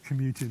all, I was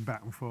commuting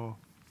back and forth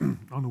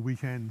on the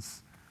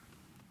weekends.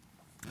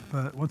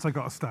 But once I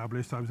got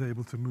established, I was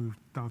able to move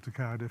down to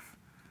Cardiff,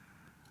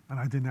 and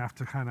I didn't have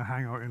to kind of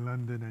hang out in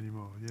London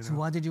anymore. You know? So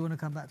why did you want to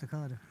come back to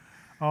Cardiff?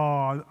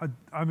 Oh,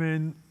 I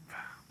mean,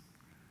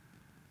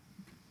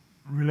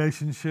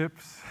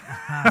 relationships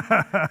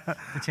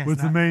was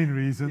the main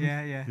reason.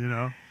 Yeah, yeah. You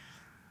know,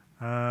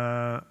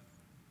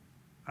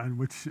 and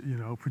which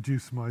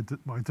produced my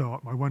daughter,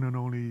 my one and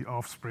only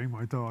offspring,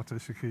 my daughter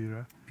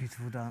Shakira.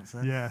 Beautiful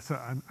dancer. Yeah. So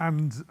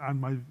and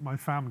my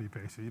family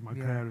basically, my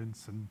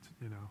parents, and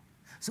you know.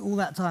 So all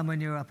that time when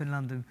you were up in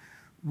London,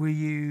 were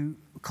you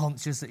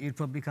conscious that you'd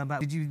probably come back?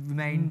 Did you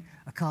remain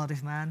a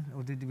Cardiff man,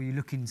 or were you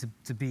looking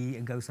to be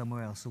and go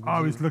somewhere else? Or I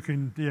was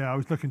looking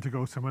to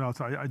go somewhere else.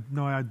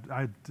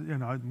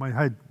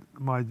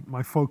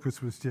 My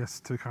focus was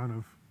just to kind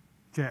of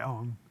get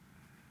on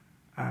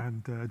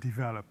and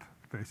develop,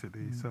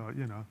 basically. So,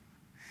 you know.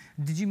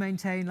 Did you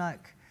maintain,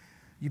 like,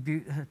 your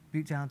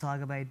Butte Town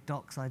Tiger Bay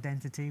Docks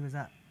identity? Was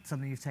that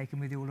something you've taken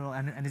with you all along?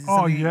 And is it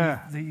something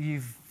that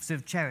you've sort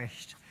of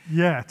cherished?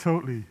 Yeah,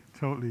 totally.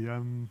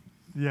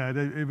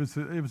 It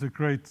was a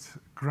great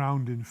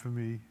grounding for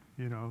me,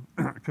 you know,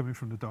 coming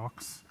from the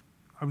docks.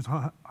 I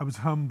was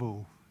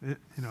humble,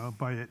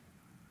 by it.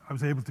 I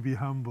was able to be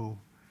humble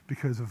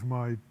because of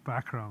my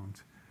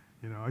background.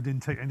 You know, I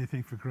didn't take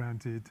anything for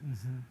granted.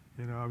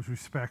 You know, I was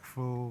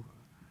respectful,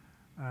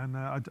 and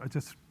I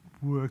just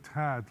worked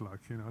hard.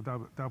 Like, you know,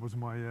 that was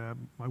my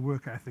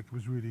work ethic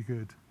was really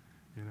good.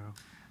 You know.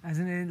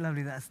 Isn't it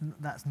lovely?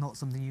 That's not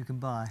something you can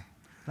buy.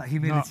 Like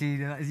humility,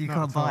 you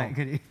can't buy it,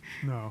 can you?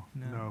 No.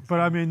 But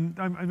I mean,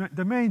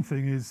 the main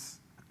thing is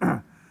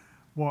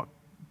what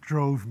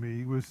drove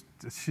me was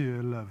the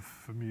sheer love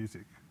for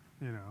music.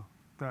 You know,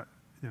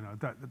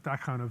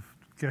 that kind of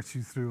gets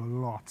you through a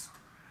lot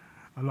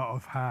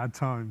of hard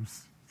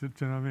times. Do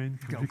you know what I mean?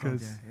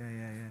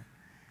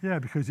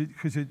 Because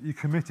because you're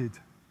committed.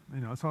 You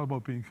know, it's all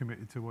about being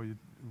committed to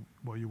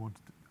what you want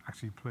to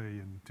actually play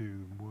and do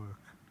and work.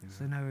 You know?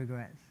 So no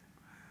regrets.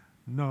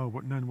 No,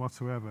 but none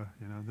whatsoever.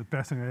 You know, the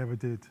best thing I ever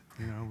did,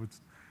 you know,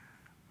 was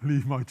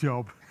leave my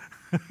job.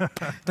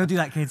 Don't do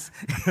that, kids.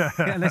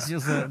 Unless you're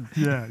certain.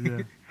 Yeah.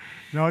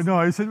 No.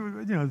 It's,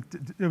 you know,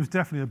 it was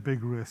definitely a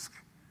big risk,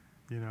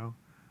 you know,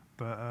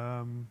 but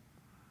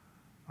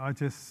I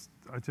just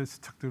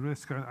took the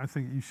risk. I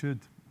think you should,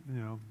 you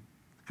know,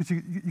 because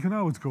you can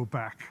always go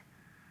back,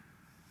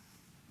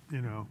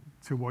 you know,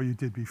 to what you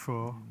did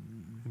before,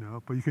 you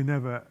know, but you can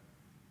never,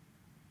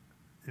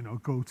 you know,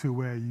 go to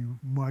where you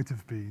might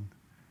have been.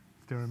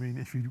 Do you know what I mean?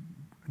 If you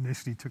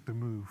initially took the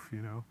move,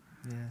 you know.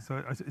 Yeah.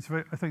 So I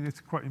think it's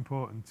quite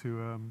important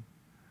to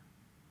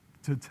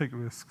take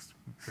risks,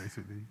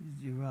 basically.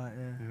 You're right.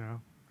 Yeah. You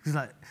know. Because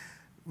like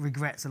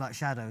regrets are like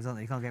shadows, aren't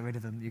they? You can't get rid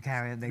of them. You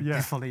carry them.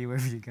 They follow you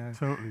wherever you go.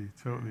 Totally.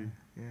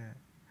 Yeah.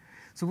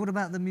 So what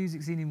about the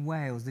music scene in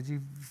Wales? Did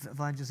you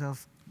find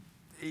yourself?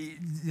 You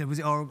know, was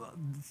it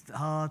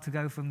hard to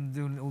go from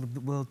doing all the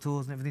world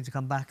tours and everything to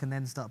come back and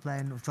then start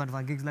playing or trying to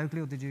find gigs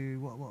locally, or did you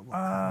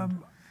what?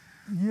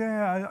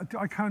 Yeah,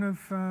 I kind of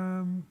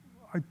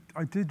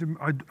I did.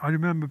 I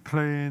remember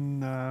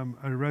playing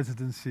a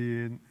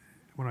residency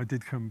when I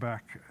did come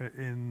back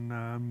in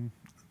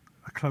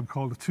a club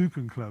called the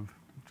Tzuke Club,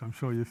 which I'm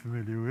sure you're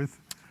familiar with.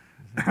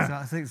 So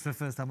I think it's the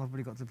first time I've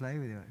really got to play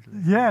with you, actually.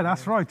 Yeah,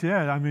 that's right.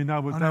 Yeah, I mean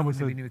that was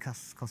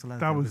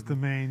the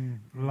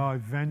main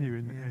live venue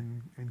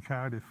in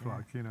Cardiff,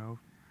 like, you know,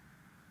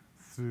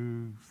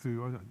 through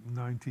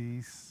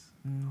 90s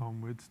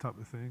onwards type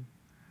of thing.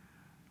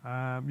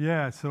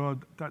 So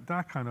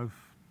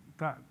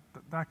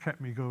that kept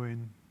me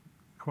going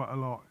quite a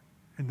lot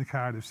in the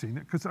Cardiff scene,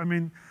 because I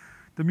mean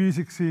the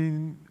music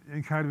scene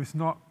in Cardiff is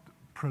not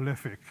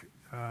prolific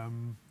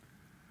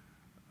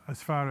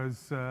as far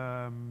as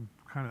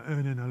kind of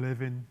earning a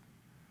living,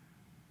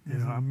 you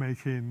know, and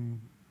making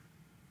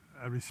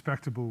a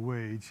respectable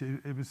wage.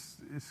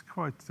 It's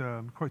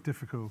quite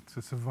difficult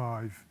to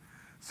survive.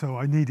 So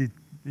I needed,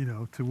 you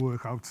know, to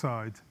work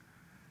outside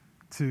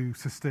to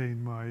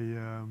sustain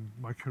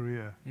my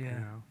career. Yeah. You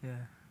know?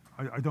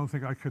 Yeah. I don't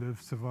think I could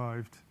have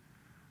survived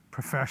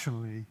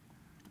professionally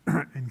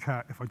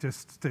if I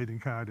just stayed in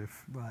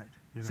Cardiff. Right.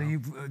 You know?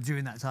 So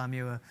during that time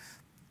you were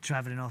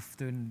travelling off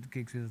doing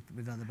gigs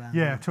with other bands?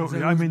 Yeah,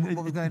 totally. So I mean,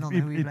 what was going on?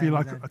 it'd be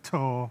like a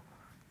tour,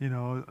 you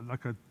know,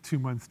 like a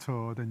 2-month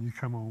tour, then you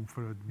come home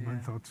for a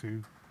month or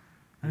two.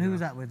 And who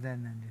was that with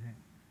then, do you think?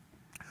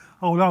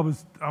 Oh,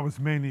 I was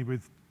mainly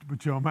with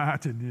John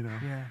Martyn, you know.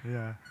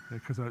 Yeah,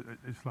 because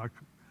it's like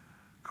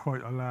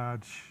quite a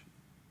large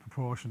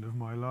proportion of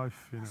my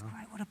life, you know. That's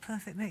great. What a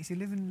perfect mix. You're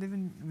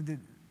living with your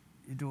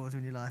daughter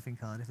and your life in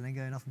Cardiff, and then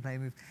going off and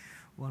playing with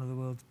one of the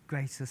world's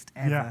greatest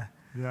ever.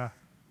 Yeah.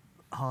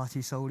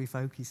 Hearty, soully,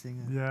 folky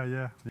singer.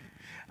 Yeah.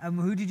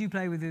 Who did you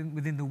play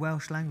within the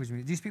Welsh language? Do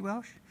you speak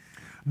Welsh?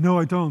 No,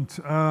 I don't.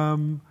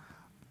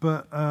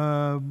 But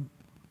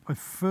my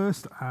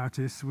first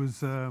artist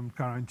was Gerry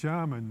Rafferty,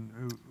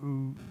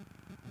 who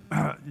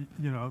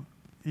you know,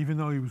 even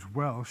though he was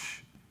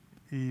Welsh,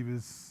 he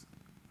was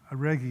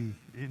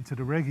into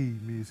the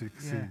reggae music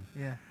scene.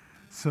 Yeah.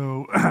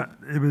 So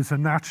it was a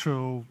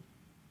natural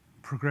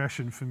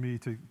progression for me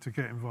to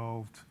get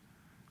involved,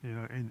 you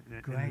know, in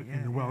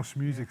the Welsh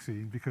music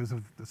scene because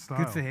of the style.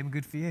 Good for him,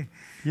 good for you.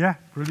 Yeah,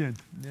 brilliant.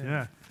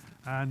 Yeah.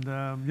 And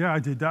I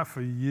did that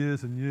for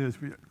years and years.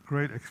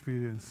 Great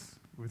experience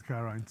with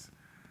Gerry.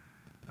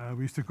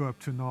 We used to go up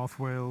to North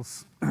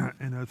Wales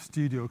in a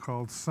studio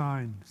called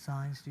Sign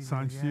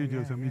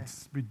Studios, and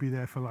we'd be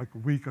there for like a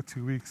week or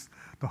 2 weeks,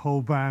 the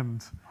whole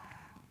band,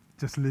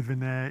 just living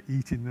there,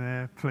 eating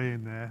there,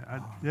 playing there.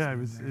 And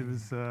it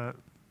was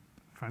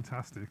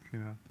fantastic, you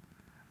know.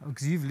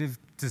 Because you've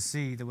lived to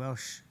see the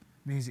Welsh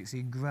music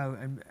scene grow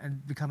and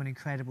become an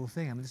incredible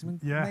thing. I mean, there's some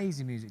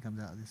amazing music comes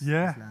out of this.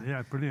 Yeah, this land,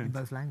 yeah, brilliant. in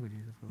both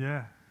languages, of course.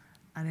 Yeah.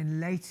 And in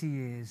later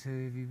years,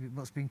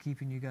 what's been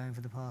keeping you going for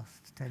the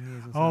past 10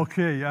 years or so?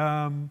 Okay,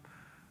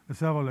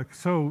 let's have a look.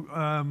 So,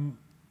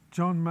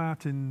 John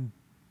Martyn,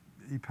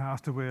 he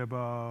passed away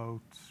about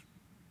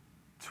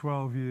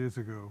 12 years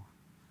ago.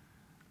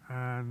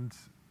 And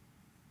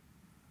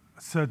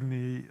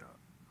suddenly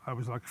I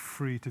was like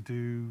free to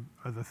do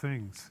other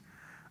things.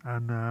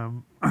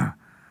 And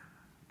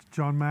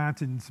John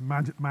Martyn's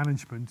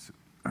management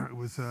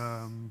was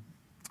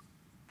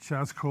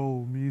Jazz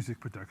Call Music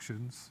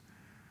Productions.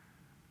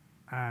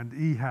 And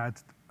he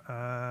had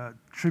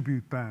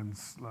tribute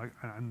bands,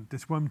 and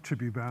this one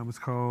tribute band was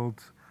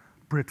called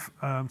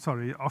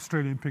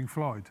Australian Pink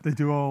Floyd. They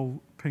do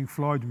all Pink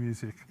Floyd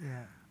music,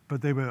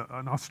 but they were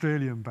an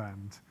Australian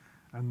band,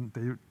 and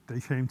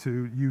they came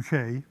to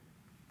UK,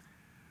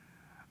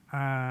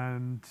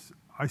 and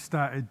I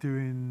started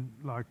doing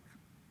like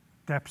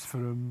depths for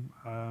them,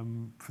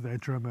 for their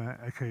drummer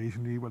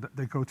occasionally. Well,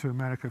 they go to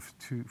America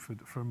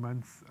for a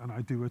month, and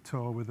I do a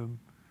tour with them.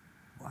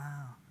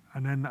 Wow.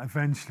 And then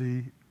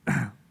eventually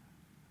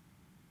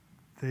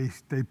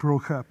they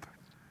broke up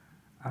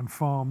and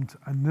formed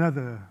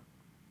another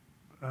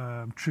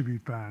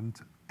tribute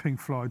band, Pink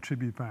Floyd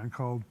tribute band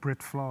called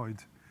Brit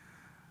Floyd.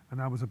 And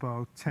that was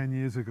about 10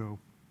 years ago.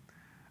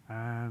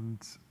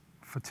 And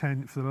for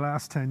the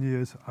last 10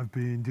 years, I've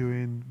been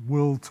doing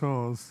world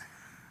tours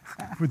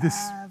with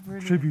this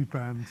tribute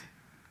band.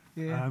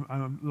 Yeah.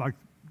 I'm like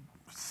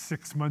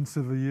 6 months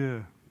of a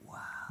year. Wow.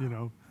 You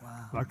know,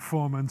 wow. Like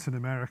 4 months in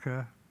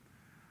America.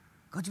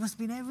 God, you must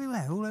have been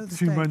everywhere, all over the 2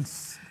 States.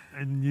 months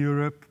in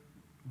Europe,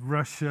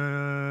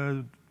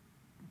 Russia,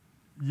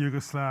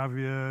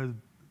 Yugoslavia,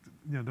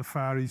 you know, the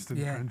Far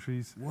Eastern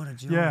countries. What a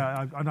joy.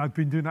 Yeah, and I've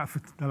been doing that for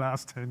the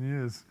last 10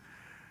 years.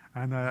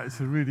 And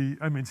it's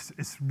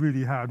it's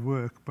really hard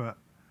work, but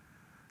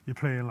you're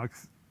playing like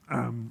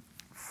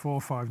 4 or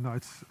 5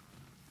 nights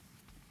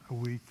a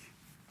week,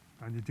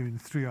 and you're doing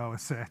 3-hour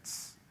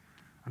sets,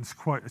 and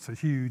it's a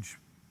huge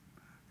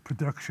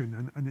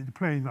production, and you're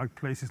playing like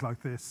places like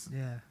this.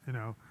 Yeah. You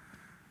know,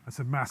 it's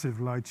a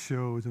massive light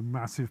show, it's a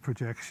massive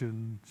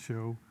projection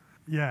show.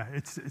 Yeah,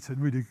 it's a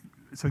good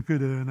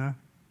earner,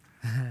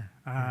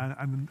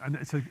 and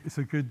it's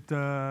a good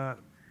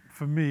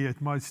for me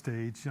at my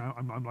stage. You know,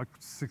 I'm like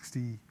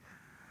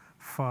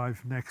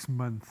 65 next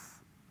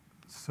month,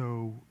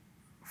 so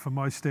for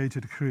my stage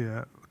of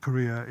the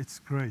career, it's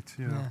great.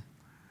 You know,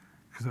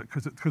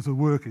 because the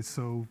work is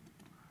so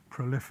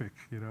prolific.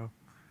 You know.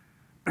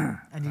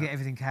 And you get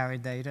everything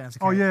carried there. You don't have to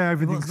carry. Oh yeah,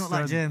 everything's. Well, it's not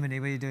like Germany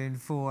where you're doing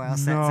 4-hour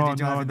sets and you're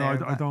driving there.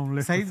 No, I don't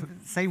lift.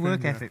 Same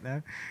work ethic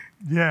though.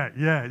 Yeah,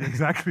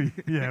 exactly.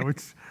 Yeah,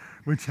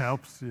 which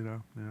helps, you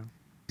know. Yeah.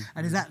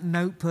 And is that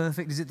note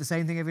perfect? Is it the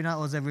same thing every night,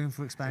 or is there room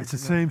for expansion? It's the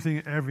same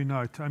thing every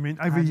night. I mean,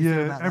 every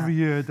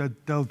year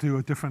they'll do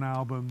a different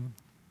album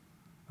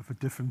of a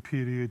different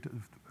period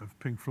of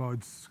Pink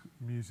Floyd's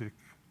music.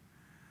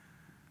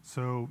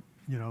 So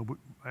you know,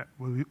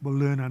 we'll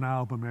learn an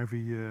album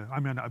every year. I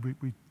mean,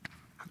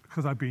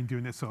 because I've been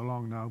doing it so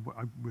long now,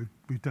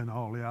 we've done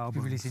all the albums.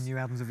 You're releasing new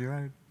albums of your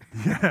own.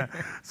 Yeah.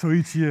 So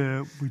each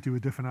year we do a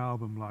different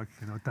album, like,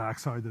 you know, Dark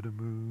Side of the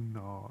Moon,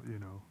 or, you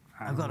know.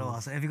 I've got to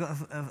ask, have you got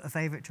a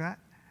favourite track?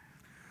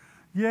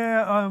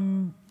 Yeah,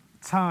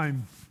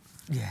 Time.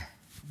 Yeah.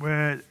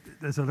 Where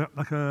there's a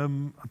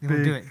big.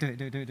 Do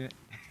it.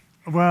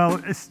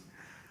 Well,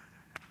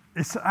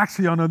 it's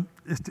actually on a.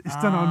 It's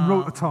done on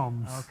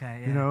rototoms.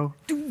 Okay. Yeah. You know.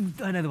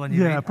 I know the one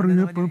you mean.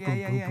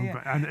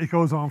 Yeah. And it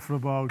goes on for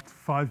about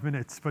 5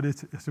 minutes, but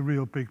it's a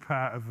real big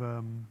part of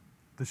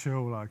the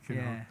show, like, you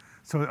know.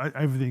 So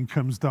everything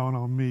comes down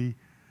on me,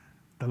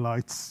 the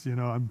lights, you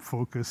know. I'm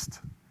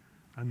focused,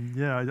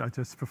 and I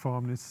just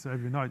perform this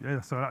every night.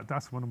 Yeah. So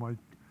that's one of my.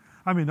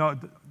 I mean,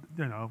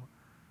 you know,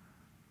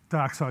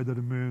 Dark Side of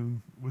the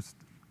Moon was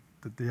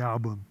the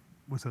album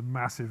was a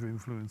massive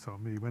influence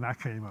on me when that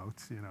came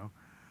out, you know.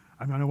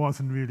 I mean, I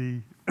wasn't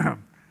really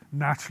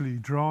naturally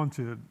drawn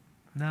to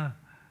that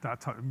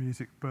type of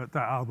music, but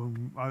that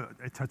album,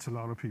 it touched a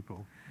lot of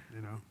people,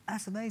 you know.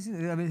 That's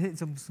amazing. I mean, it hit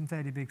some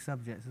fairly big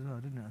subjects as well,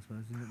 didn't it, I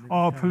suppose?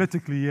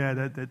 Politically, yeah,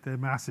 they're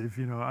massive,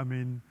 you know. I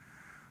mean,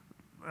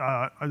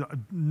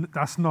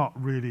 that's not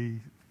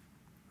really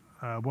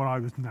what I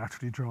was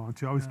naturally drawn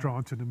to. I was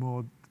drawn to the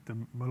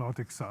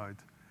melodic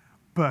side,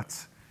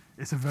 but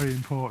it's a very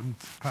important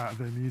part of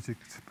their music.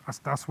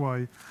 That's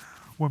why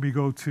when we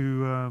go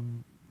to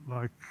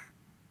like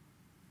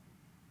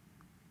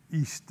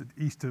East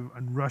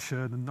and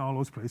Russia and all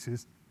those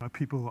places,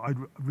 people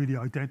really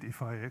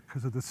identify it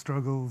because of the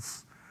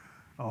struggles,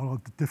 all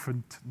of the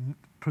different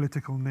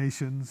political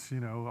nations, you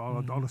know,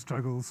 all the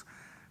struggles.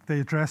 They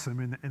address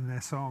them in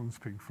their songs,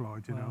 Pink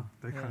Floyd, you know.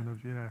 They kind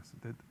of,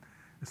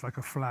 it's like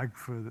a flag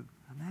for the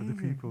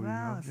people, you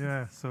know.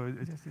 Yeah, so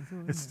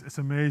it's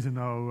amazing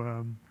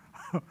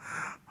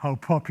how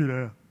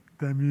popular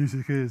their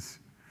music is.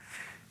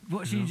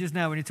 Watching you just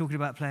now when you're talking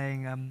about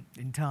playing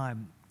in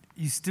Time,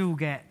 you still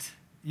get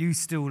you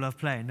still love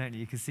playing, don't you?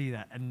 You can see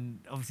that, and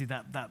obviously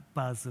that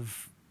buzz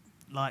of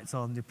lights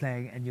on, you're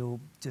playing, and you're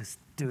just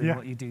doing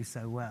what you do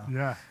so well.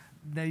 Yeah.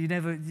 No, you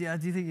never. Yeah,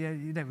 do you think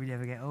you don't really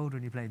ever get old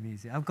when you play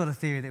music? I've got a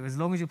theory that as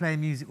long as you're playing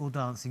music or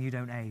dancing, you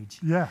don't age.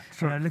 Yeah,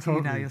 look totally. at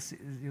you now.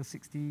 You're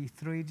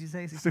 63. Did you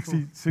say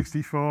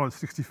 64,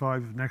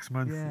 65 next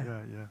month. Yeah.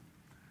 Yeah.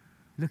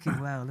 Looking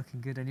well,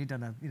 looking good, and you've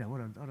done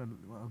what a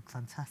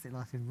fantastic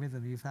life in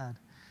rhythm you've had.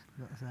 I've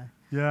got to say.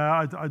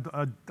 Yeah,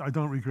 I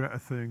don't regret a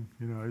thing.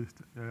 You know,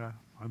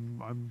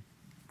 I'm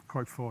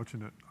quite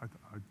fortunate. I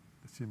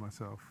see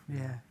myself.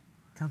 Yeah,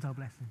 count our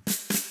blessings.